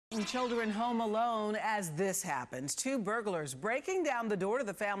and children home alone as this happened. Two burglars breaking down the door to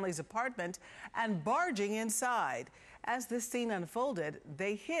the family's apartment and barging inside. As this scene unfolded,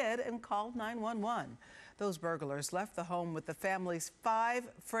 they hid and called 911. Those burglars left the home with the family's 5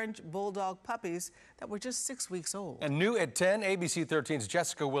 French bulldog puppies that were just 6 weeks old. And new at 10, ABC 13's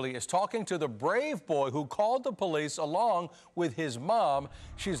Jessica Willie is talking to the brave boy who called the police along with his mom.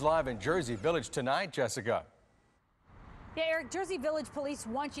 She's live in Jersey Village tonight. Jessica. Yeah, Eric, Jersey Village police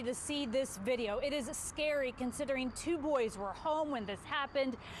want you to see this video. It is scary considering 2 boys were home when this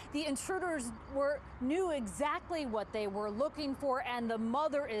happened. The intruders knew exactly what they were looking for, and the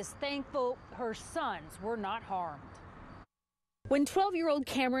mother is thankful her sons were not harmed. When 12-year-old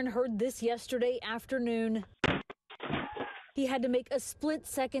Cameron heard this yesterday afternoon, he had to make a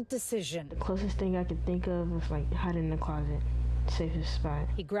split-second decision. The closest thing I could think of was like hiding in the closet. Safest spot.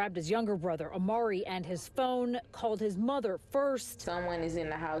 He grabbed his younger brother, Amari, and his phone, called his mother first. Someone is in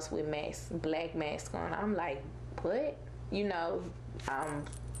the house with black mask on. I'm like, what? You know, I'm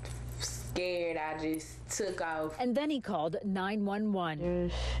scared. I just took off. And then he called 911.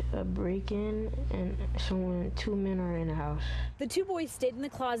 There's a break-in and 2 men are in the house. The 2 boys stayed in the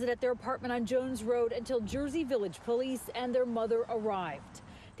closet at their apartment on Jones Road until Jersey Village police and their mother arrived.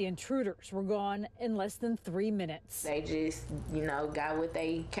 The intruders were gone in less than 3 minutes. They just, got what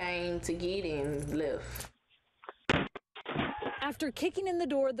they came to get and left. After kicking in the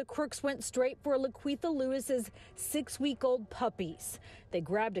door, the crooks went straight for Laquitha Lewis's 6-week-old puppies. They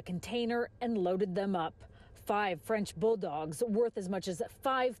grabbed a container and loaded them up. 5 French bulldogs worth as much as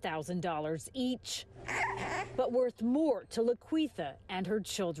 $5,000 each, but worth more to Laquitha and her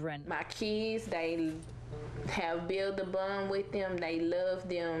children. My kids, they have built a bond with them. They love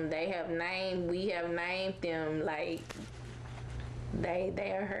them. We have named them. Like,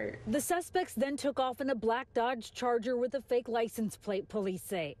 they are hurt. The suspects then took off in a black Dodge Charger with a fake license plate, police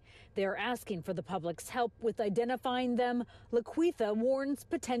say. They're asking for the public's help with identifying them. Laquitha warns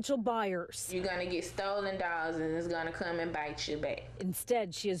potential buyers. You're going to get stolen dogs and it's going to come and bite you back.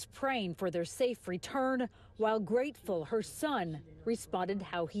 Instead, she is praying for their safe return while grateful her son responded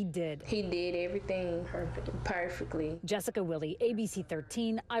how he did. He did everything perfectly. Jessica Willie, ABC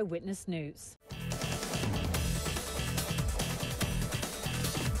 13 Eyewitness News.